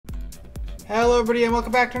Hello everybody and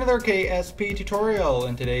welcome back to another KSP tutorial.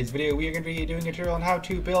 In today's video we are going to be doing a tutorial on how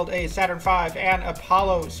to build a Saturn V and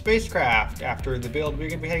Apollo spacecraft. After the build we're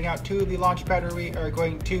going to be heading out to the launch pad where we are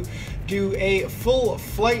going to do a full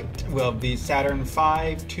flight of the Saturn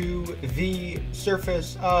V to the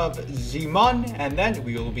surface of Zemun, and then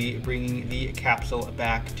we will be bringing the capsule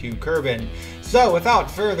back to Kerbin. So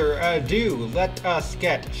without further ado, let us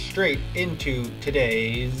get straight into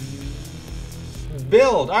today's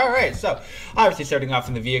build. Alright, so obviously starting off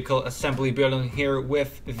in the vehicle assembly building here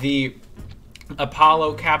with the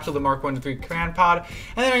Apollo capsule, the Mark 1 to 3 command pod,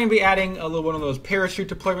 and then I'm going to be adding a little one of those parachute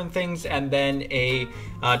deployment things and then a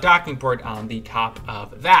docking port on the top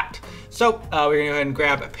of that. So we're going to go ahead and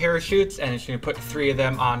grab parachutes and just going to put 3 of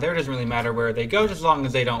them on there. It doesn't really matter where they go, just as long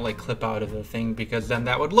as they don't like clip out of the thing, because then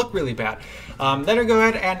that would look really bad. Then we'll go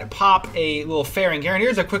ahead and pop a little fairing here, and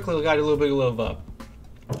here's a quick little guide, a little bit of a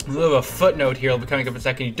footnote here will be coming up in a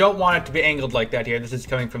second. You don't want it to be angled like that here. This is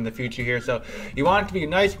coming from the future here, so you want it to be a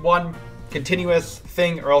nice one continuous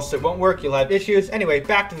thing or else it won't work. You'll have issues. Anyway,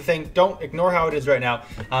 back to the thing. Don't ignore how it is right now.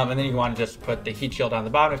 And then you want to just put the heat shield on the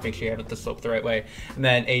bottom to make sure you have it to slope the right way. And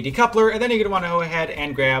then a decoupler. And then you're going to want to go ahead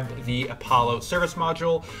and grab the Apollo service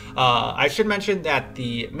module. I should mention that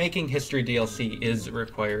the Making History DLC is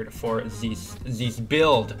required for this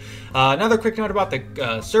build. Another quick note about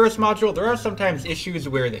the service module. There are sometimes issues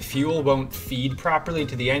where the fuel won't feed properly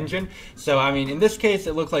to the engine. So, I mean, in this case,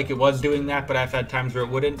 it looked like it was doing that, but I've had times where it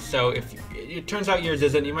wouldn't. So if it turns out yours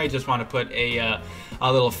isn't, you might just want to put a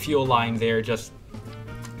little fuel line there just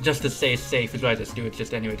to stay safe, is what I just do it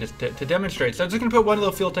just anyway, just to demonstrate. So I'm just going to put one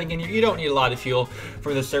little fuel tank in here. You don't need a lot of fuel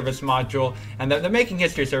for the service module. And the Making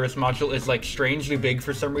History service module is like strangely big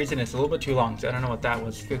for some reason. It's a little bit too long, so I don't know what that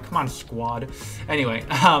was. Come on, squad. Anyway,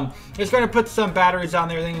 just going to put some batteries on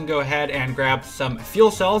there. Then you can go ahead and grab some fuel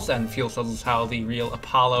cells. And fuel cells is how the real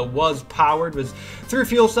Apollo was powered, was through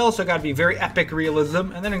fuel cells. So it got to be very epic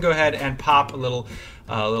realism. And then go ahead and pop a little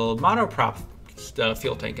monoprop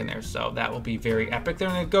fuel tank in there, so that will be very epic. Then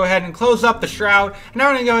we're going to go ahead and close up the shroud. Now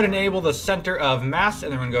we're going to go ahead and enable the center of mass,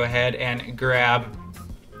 and then we're going to go ahead and grab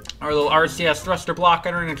our little RCS thruster block,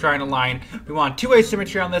 and we're going to try and align. We want two-way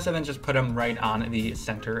symmetry on this, and then just put them right on the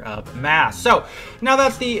center of mass. So now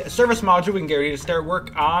that's the service module. We can get ready to start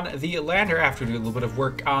work on the lander after we do a little bit of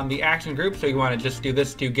work on the action group. So you want to just do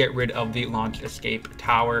this to get rid of the launch escape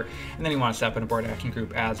tower, and then you want to set up an abort action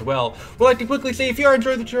group as well. We'd like to quickly say, if you are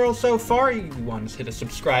enjoying the tutorial so far, you want to hit a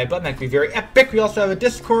subscribe button. That could be very epic. We also have a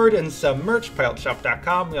Discord and some merch,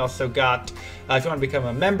 untitled.shop.com. We also got, if you want to become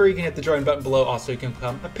a member, you can hit the join button below. Also, you can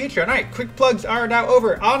become a patron. All right, quick plugs are now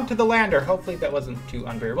over. On to the lander. Hopefully that wasn't too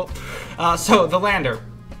unbearable. So the lander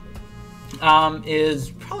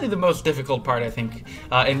is probably the most difficult part, I think,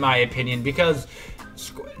 in my opinion, because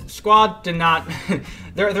Squad did not.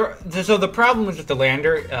 So the problem with the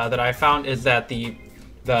lander that I found is that the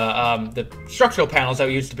structural panels that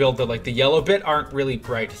we used to build, the yellow bit, aren't really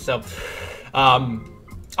bright. So.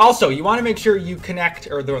 Also, you want to make sure you connect,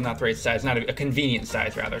 or they're not the right size, not a convenient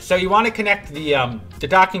size rather. So you want to connect the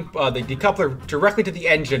docking, the decoupler directly to the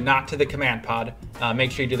engine, not to the command pod. Make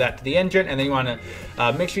sure you do that to the engine, and then you want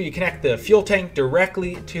to make sure you connect the fuel tank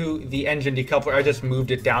directly to the engine decoupler. I just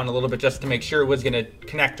moved it down a little bit just to make sure it was going to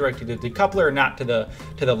connect directly to the decoupler, not to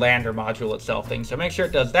the lander module itself thing. So make sure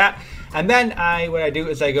it does that. And then what I do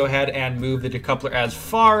is I go ahead and move the decoupler as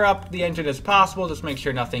far up the engine as possible. Just make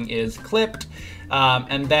sure nothing is clipped.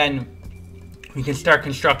 And then we can start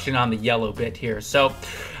construction on the yellow bit here. So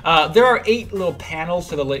there are 8 little panels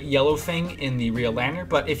to the yellow thing in the real lander,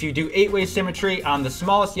 but if you do 8-way symmetry on the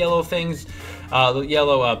smallest yellow things, the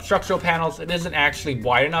yellow structural panels, it isn't actually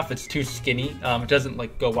wide enough. It's too skinny. It doesn't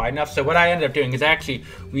go wide enough. So what I ended up doing is actually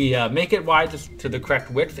we make it wide just to the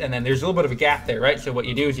correct width, and then there's a little bit of a gap there, right? So what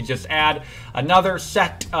you do is you just add another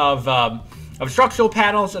set of structural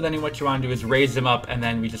panels, and then what you want to do is raise them up, and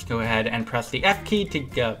then we just go ahead and press the F key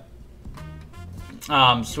to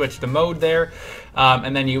switch the mode there,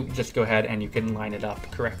 and then you just go ahead and you can line it up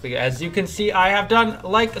correctly. As you can see, I have done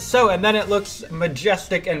like so, and then it looks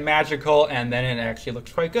majestic and magical, and then it actually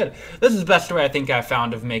looks quite good. This is the best way I think I've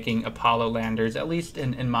found of making Apollo landers, at least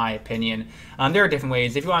in my opinion. There are different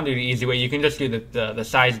ways. If you want to do the easy way, you can just do the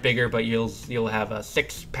size bigger, but you'll have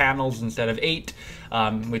 6 panels instead of 8.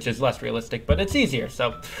 Which is less realistic, but it's easier.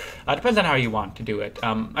 So it depends on how you want to do it.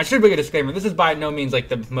 I should make a disclaimer. This is by no means like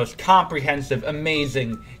the most comprehensive,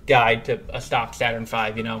 amazing guide to a stock Saturn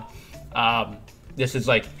V, you know. this is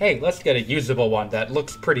like, hey, let's get a usable one that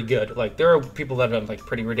looks pretty good. Like, there are people that have done like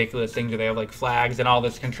pretty ridiculous things where they have like flags and all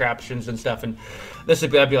this contraptions and stuff, and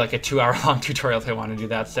that'd be like a 2-hour long tutorial if I want to do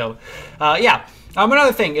that. So yeah.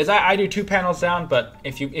 Another thing is I do 2 panels down, but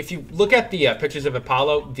if you look at the pictures of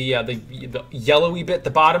Apollo, the yellowy bit, the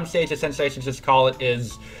bottom stage, essentially I should just call it,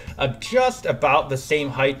 is just about the same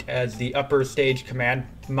height as the upper stage command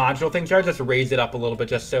module thing. So I just raise it up a little bit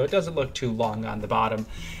just so it doesn't look too long on the bottom.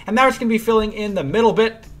 And now it's going to be filling in the middle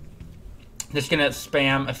bit. Just gonna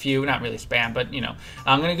spam a few, not really spam, but you know,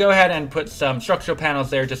 I'm gonna go ahead and put some structural panels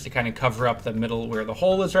there just to kind of cover up the middle where the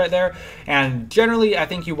hole is right there. And generally, I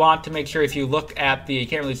think you want to make sure, if you look at the, you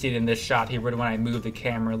can't really see it in this shot here, but when I move the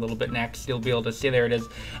camera a little bit next, you'll be able to see, there it is,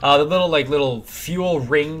 the little fuel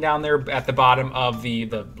ring down there at the bottom of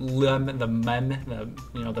the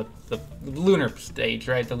lunar stage,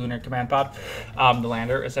 right? The lunar command pod, the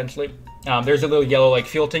lander essentially. There's a little yellow like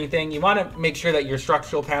fuel tank thing. You want to make sure that your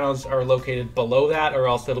structural panels are located below that, or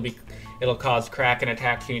else it'll cause crack and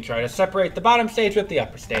attacks when you try to separate the bottom stage with the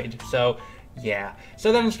upper stage. So yeah.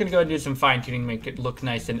 So then I'm just gonna go and do some fine tuning, make it look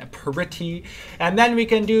nice and pretty, and then we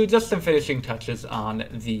can do just some finishing touches on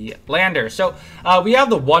the lander. So we have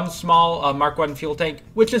the one small Mark 1 fuel tank,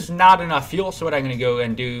 which is not enough fuel. So what I'm gonna go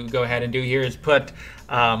ahead and do here is put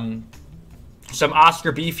some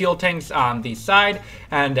Oscar B fuel tanks on the side,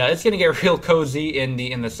 and it's gonna get real cozy in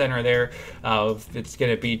the center there. It's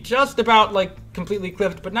gonna be just about like completely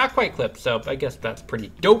clipped, but not quite clipped, so I guess that's pretty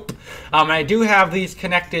dope. I do have these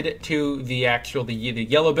connected to the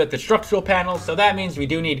yellow bit, the structural panel, so that means we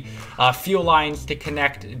do need fuel lines to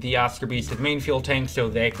connect the Oscar Bs to the main fuel tank so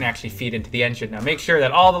they can actually feed into the engine. Now make sure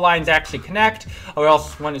that all the lines actually connect, or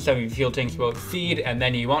else one of the fuel tanks won't feed, and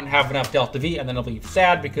then you won't have enough delta V, and then it'll be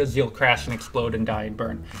sad because you'll crash and explode and die and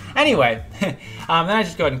burn. Anyway, then I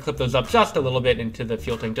just go ahead and clip those up just a little bit into the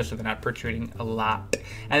fuel tank, just so they're not protruding a lot.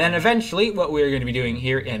 And then eventually what we're going to be doing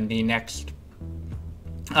here in the next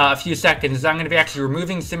few seconds is I'm going to be actually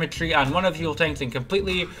removing symmetry on one of the fuel tanks and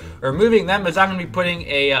completely removing them, as I'm going to be putting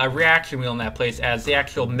a reaction wheel in that place, as the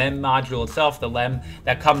actual MEM module itself, the LEM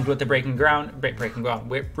that comes with the Breaking Ground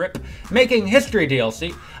RIP Making History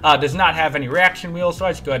DLC, does not have any reaction wheel, so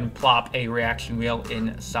I just go ahead and plop a reaction wheel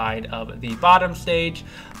inside of the bottom stage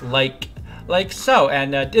like so.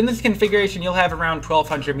 And in this configuration, you'll have around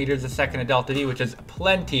 1200 meters a second of delta V, which is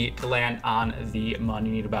plenty to land on the Mun.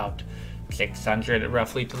 You need about 600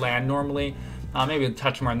 roughly to land normally, maybe a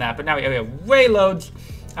touch more than that, but now we have way loads,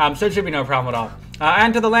 so it should be no problem at all.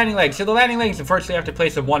 And to the landing legs. So the landing legs, unfortunately, I have to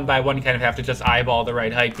place them one by one. You kind of have to just eyeball the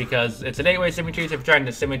right height, because it's an 8-way symmetry. So if you're trying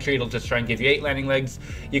to symmetry, it'll just try and give you 8 landing legs.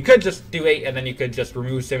 You could just do 8, and then you could just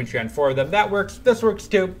remove symmetry on 4 of them. That works. This works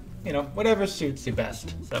too. You know, whatever suits you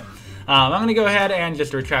best. So I'm going to go ahead and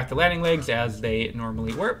just retract the landing legs as they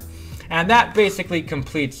normally were. And that basically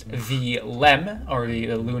completes the LEM, or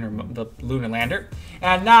the lunar lander.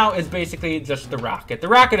 And now is basically just the rocket. The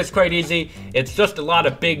rocket is quite easy. It's just a lot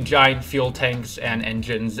of big, giant fuel tanks and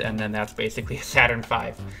engines, and then that's basically a Saturn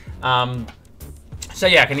V. So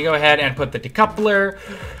yeah, can you go ahead and put the decoupler,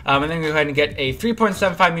 and then go ahead and get a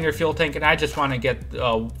 3.75 meter fuel tank, and I just want to get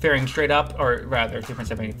fairing straight up, or rather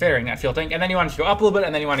 3.7 meter fairing, not fuel tank, and then you want to go up a little bit,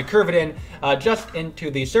 and then you want to curve it in just into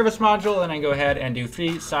the service module, and then go ahead and do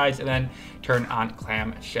 3 sides, and then turn on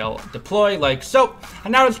clamshell deploy like so.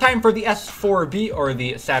 And now it's time for the S4B, or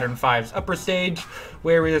the Saturn V's upper stage,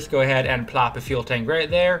 where we just go ahead and plop a fuel tank right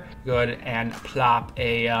there, go ahead and plop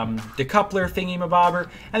a decoupler thingy-mabobber,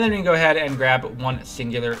 and then we can go ahead and grab one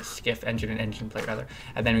singular skiff engine, and engine plate rather,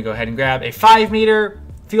 and then we go ahead and grab a 5 meter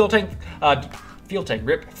fuel tank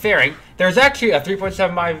RIP fairing. There's actually a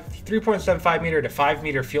 3.75 meter to 5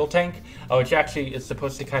 meter fuel tank, which actually is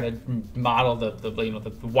supposed to kind of model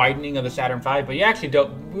the widening of the Saturn V, but you actually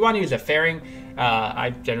don't. We want to use a fairing. I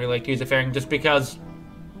generally like to use a fairing just because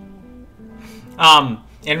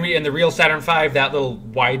in the real Saturn V, that little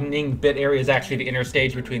widening bit area is actually the inner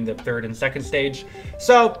stage between the 3rd and 2nd stage.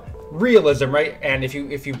 So realism, right? And if you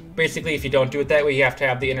don't do it that way, you have to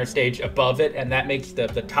have the inner stage above it, and that makes the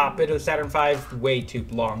top bit of the Saturn V way too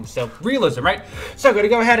long. So realism, right? So I'm going to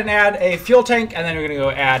go ahead and add a fuel tank, and then we're going to go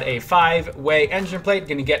add a 5-way engine plate.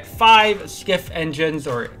 Going to get 5 skiff engines,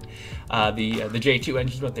 or the J2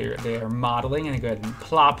 engines, what they are modeling, and go ahead and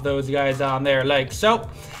plop those guys on there like so.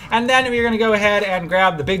 And then we're going to go ahead and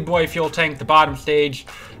grab the big boy fuel tank, the bottom stage,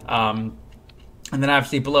 and then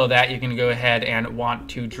obviously below that, you're going to go ahead and want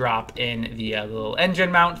to drop in the little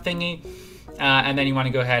engine mount thingy. And then you want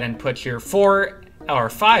to go ahead and put your 4 or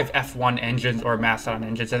 5 F1 engines or Mastodon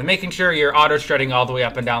engines. And making sure you're auto strutting all the way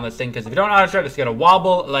up and down this thing, because if you don't auto strut, it's going to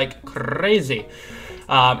wobble like crazy.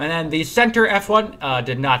 And then the center F1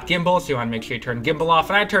 did not gimbal, so you want to make sure you turn gimbal off.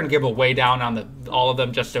 And I turned gimbal way down on all of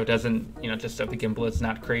them, just so it doesn't, just so the gimbal is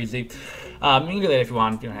not crazy. You can do that if you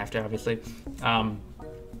want. You don't have to, obviously. And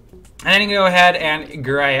then you can go ahead and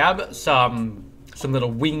grab some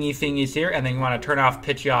little wingy thingies here, and then you want to turn off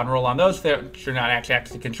pitch yaw and roll on those so you're not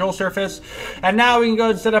actually the control surface. And now we can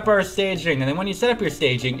go and set up our staging. And then when you set up your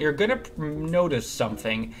staging, you're gonna notice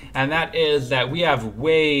something, and that is that we have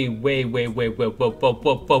way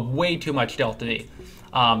too much delta V.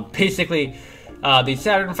 Basically, the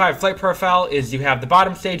Saturn V flight profile is you have the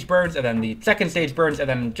bottom stage burns, and then the second stage burns, and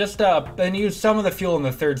then just then use some of the fuel in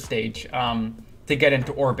the third stage to get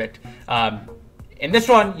into orbit. In this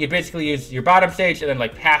one, you'd basically use your bottom stage and then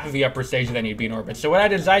like half of the upper stage, and then you'd be in orbit. So what I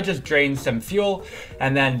did is I just drained some fuel,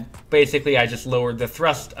 and then basically I just lowered the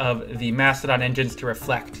thrust of the Mastodon engines to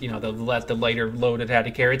reflect, the lighter load it had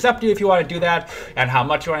to carry. It's up to you if you want to do that and how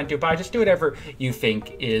much you want to do, but just do whatever you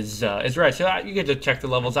think is right. So you can just check the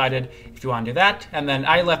levels I did if you want to do that. And then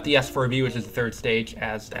I left the S4B, which is the third stage,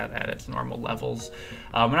 at its normal levels.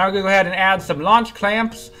 Now we're going to go ahead and add some launch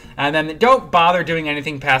clamps, and then don't bother doing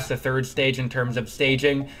anything past the third stage in terms of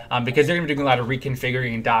staging, because you're going to be doing a lot of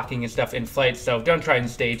reconfiguring and docking and stuff in flight, so don't try and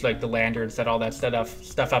stage like the lander and set all that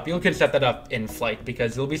stuff up. You can set that up in flight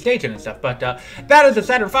because you'll be staging and stuff, but that is the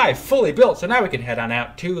Saturn V fully built. So now we can head on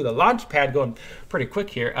out to the launch pad, going pretty quick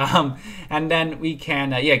here, and then we can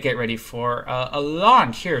get ready for a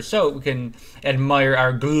launch here. So we can admire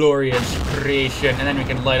our glorious creation, and then we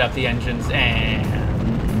can light up the engines and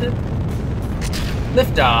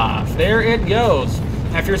liftoff. There it goes.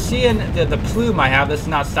 Now, if you're seeing the plume I have, this is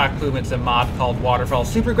not stock plume, it's a mod called Waterfall.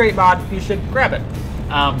 Super great mod, you should grab it.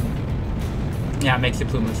 Yeah, it makes the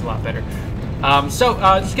plume look a lot better. Just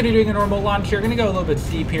gonna be doing a normal launch here. Gonna go a little bit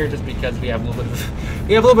steep here, just because we have a little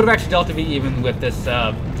bit of extra delta V, even with this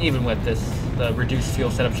the reduced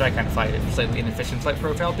fuel setup. So I kind of fly a slightly inefficient flight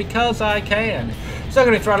profile because I can. So I'm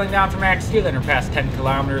gonna be throttling down for max speed. Then we're past 10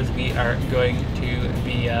 kilometers. We are going to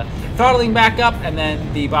be throttling back up, and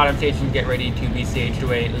then the bottom stage can get ready to be staged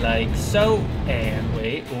away like so. And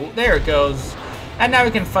wait, oh, there it goes. And now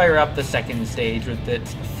we can fire up the second stage with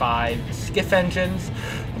its 5 skiff engines.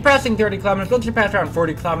 We're passing 30 kilometers. Once you pass around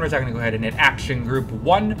 40 kilometers, I'm going to go ahead and hit Action Group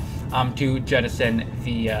 1 to jettison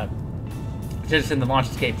the launch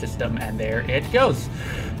escape system, and there it goes.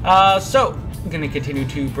 So I'm going to continue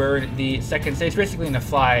to burn the second stage. Basically going to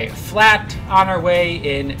fly flat on our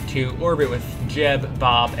way into orbit with Jeb,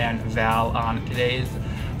 Bob, and Val on today's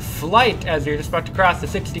flight. As we're just about to cross the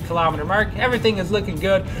 60-kilometer mark, everything is looking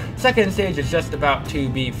good. Second stage is just about to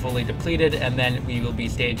be fully depleted, and then we will be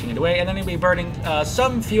staging it away, and then we'll be burning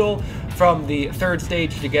some fuel from the third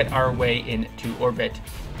stage to get our way into orbit.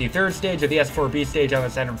 The third stage, of the S4B stage on the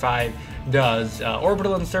Saturn V, does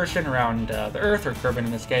orbital insertion around the Earth, or Kerbin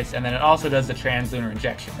in this case, and then it also does the translunar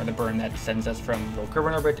injection, or the burn that sends us from low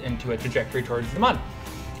Kerbin orbit into a trajectory towards the Mun,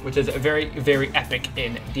 which is very, very epic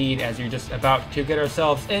indeed, as you're just about to get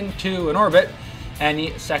ourselves into an orbit.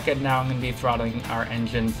 Any second now, I'm going to be throttling our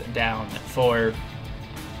engines down for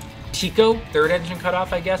Tico, third engine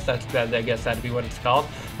cutoff, I guess. I guess that'd be what it's called.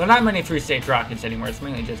 There are not many 3-stage rockets anymore. It's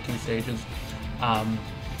mainly just 2 stages.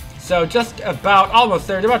 So just about almost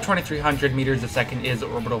there, about 2,300 meters a second is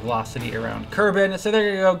orbital velocity around Kerbin. So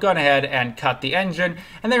there you go, going ahead and cut the engine,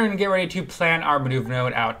 and then we're going to get ready to plan our maneuver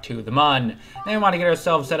node out to the Mun. Then we want to get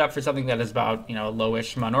ourselves set up for something that is about, a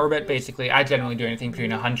lowish Mun orbit. Basically, I generally do anything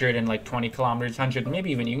between 100 and like 20 kilometers, 100,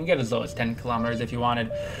 maybe even you can get as low as 10 kilometers if you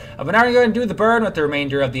wanted. But now we're going to do the burn with the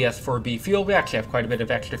remainder of the S4B fuel. We actually have quite a bit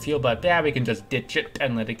of extra fuel, but yeah, we can just ditch it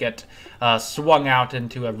and let it get swung out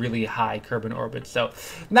into a really high Kerbin orbit. So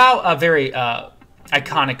now a very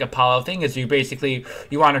iconic Apollo thing is you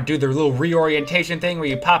want to do the little reorientation thing where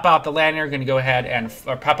you pop out the lanyard. You're going to go ahead and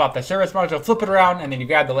pop out the service module, flip it around, and then you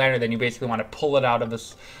grab the lanyard. Then you basically want to pull it out of the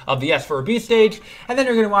S4B stage, and then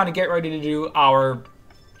you're going to want to get ready to do our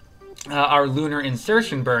lunar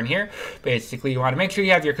insertion burn here. Basically, you want to make sure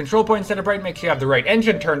you have your control point set up right, make sure you have the right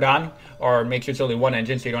engine turned on, or make sure it's only one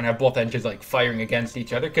engine so you don't have both engines like firing against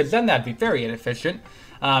each other, because then that'd be very inefficient.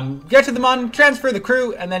 Get to the Mun, transfer the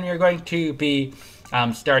crew, and then you're going to be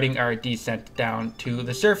starting our descent down to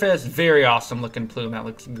the surface. Very awesome looking plume. That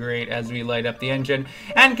looks great as we light up the engine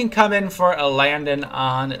and can come in for a landing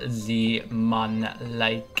on the Mun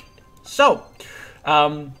like so.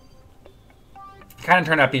 Kind of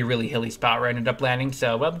turned out to be a really hilly spot where I ended up landing.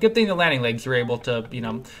 So, well, good thing the landing legs were able to,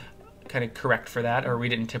 kind of correct for that, or we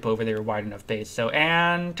didn't tip over. They were wide enough base. So,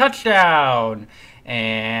 and touchdown.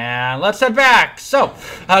 And let's head back. So,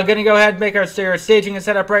 I'm going to go ahead and make our staging and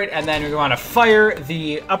setup right, and then we want to fire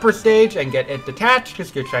the upper stage and get it detached.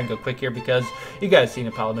 Just going to try and go quick here because you guys seen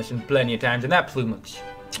Apollo mission plenty of times, and that plume looks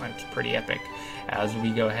pretty epic. As we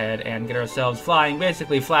go ahead and get ourselves flying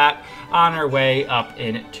basically flat on our way up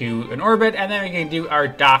into an orbit, and then we can do our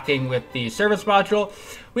docking with the service module.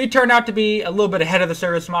 We turned out to be a little bit ahead of the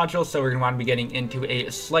service module, so we're going to want to be getting into a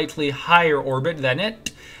slightly higher orbit than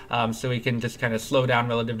it, so we can just kind of slow down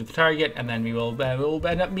relative to the target, and then we'll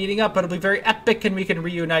end up meeting up. But it'll be very epic, and we can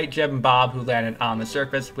reunite Jeb and Bob, who landed on the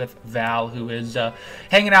surface, with Val, who is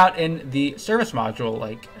hanging out in the service module,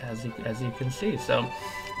 like as you can see. So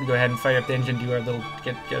we go ahead and fire up the engine, do our little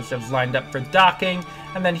get ourselves lined up for docking,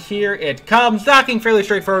 and then here it comes. Docking fairly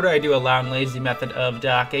straightforward. I do a loud and lazy method of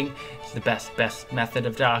docking. It's the best method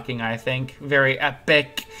of docking, I think. Very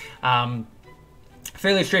epic.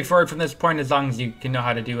 Fairly straightforward from this point, as long as you can know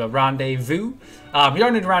how to do a rendezvous. You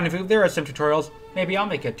don't need a rendezvous. There are some tutorials. Maybe I'll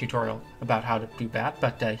make a tutorial about how to do that,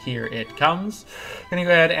 but here it comes. Gonna go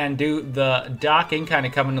ahead and do the docking, kind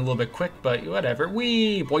of coming a little bit quick, but whatever.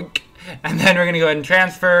 Wee, boink. And then we're gonna go ahead and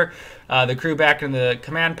transfer the crew back into the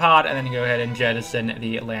command pod, and then go ahead and jettison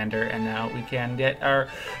the lander. And now we can get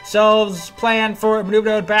ourselves planned for a maneuver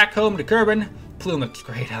node back home to Kerbin. Plume looks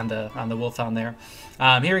great on the Wolfhound there.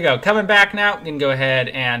 Here we go. Coming back now. We can go ahead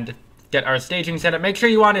and get our staging set up. Make sure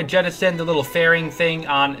you want to jettison the little fairing thing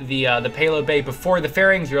on the payload bay before the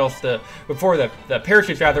fairings, or else before the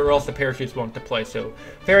parachutes rather, or else the parachutes won't deploy. So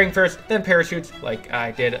fairing first, then parachutes, like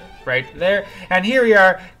I did right there. And here we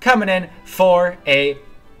are coming in for a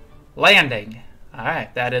landing. All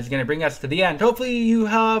right, that is going to bring us to the end. Hopefully you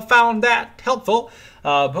found that helpful.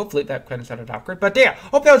 Hopefully that kind of sounded awkward, but yeah,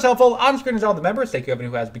 hope that was helpful. On screen is all the members. Thank you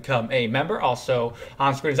everyone who has become a member. Also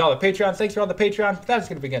on screen is all the Patreons. Thanks for all the Patreons. That is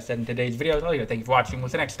going to bring us in today's video. Thank you for watching.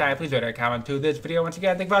 What's the next time? Please rate or comment to this video. Once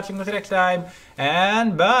again, thank you for watching. What's the next time?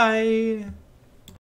 And bye.